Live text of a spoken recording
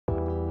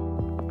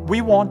We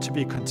want to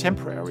be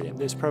contemporary in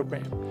this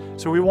program.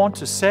 So we want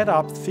to set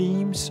up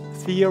themes,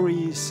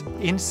 theories,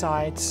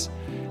 insights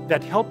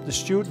that help the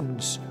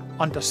students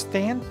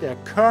understand their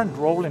current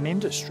role in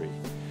industry,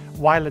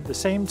 while at the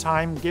same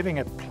time giving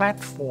a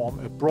platform,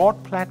 a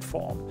broad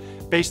platform,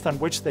 based on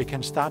which they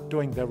can start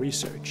doing their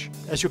research.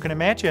 As you can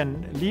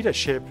imagine,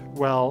 leadership,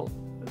 well,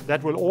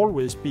 that will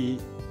always be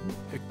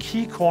a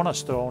key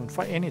cornerstone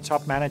for any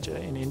top manager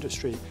in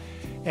industry.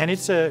 And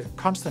it's a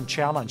constant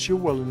challenge. You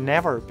will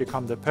never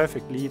become the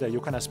perfect leader. You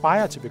can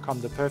aspire to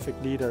become the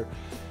perfect leader,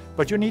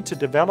 but you need to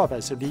develop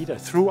as a leader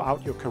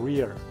throughout your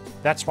career.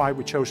 That's why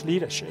we chose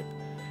leadership.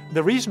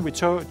 The reason we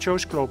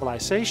chose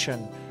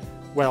globalization,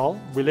 well,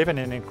 we live in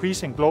an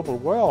increasing global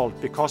world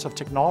because of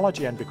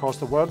technology and because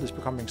the world is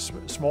becoming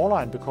smaller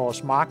and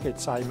because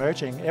markets are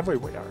emerging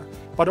everywhere.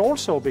 But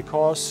also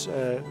because,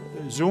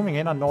 zooming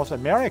in on North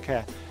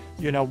America,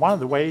 you know, one of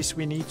the ways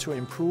we need to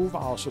improve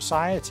our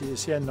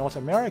societies here in North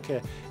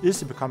America is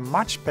to become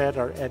much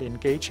better at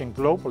engaging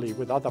globally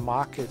with other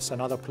markets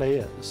and other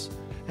players.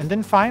 And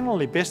then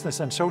finally, business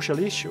and social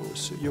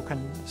issues. You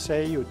can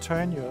say you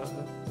turn your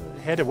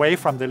head away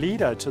from the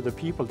leader to the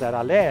people that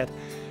are led,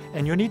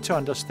 and you need to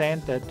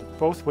understand that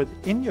both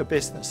within your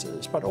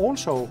businesses, but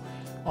also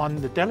on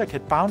the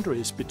delicate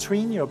boundaries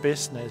between your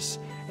business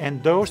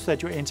and those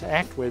that you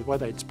interact with,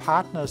 whether it's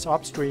partners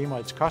upstream or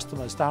it's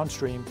customers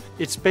downstream,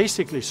 it's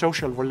basically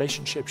social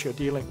relationships you're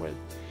dealing with.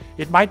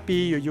 It might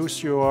be you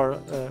use your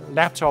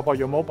laptop or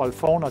your mobile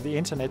phone or the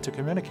internet to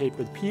communicate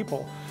with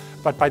people,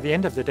 but by the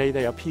end of the day,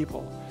 they are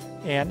people.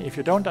 And if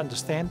you don't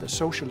understand the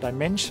social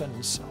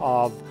dimensions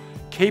of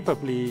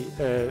capably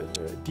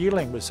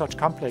dealing with such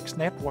complex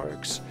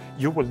networks,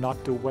 you will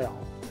not do well.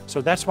 So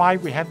that's why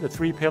we have the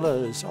three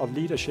pillars of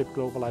leadership,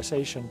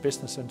 globalization,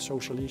 business and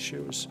social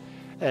issues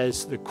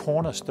as the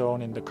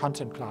cornerstone in the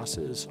content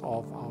classes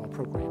of our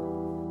program.